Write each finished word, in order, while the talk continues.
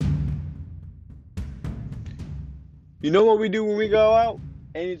You know what we do when we go out?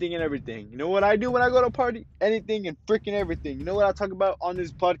 Anything and everything. You know what I do when I go to a party? Anything and freaking everything. You know what I talk about on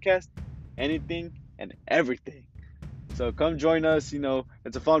this podcast? Anything and everything. So come join us.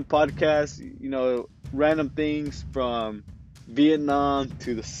 It's a fun podcast. Random things from Vietnam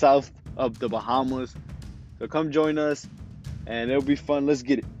to the south of the Bahamas. So come join us and it'll be fun. Let's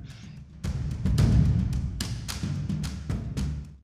get it.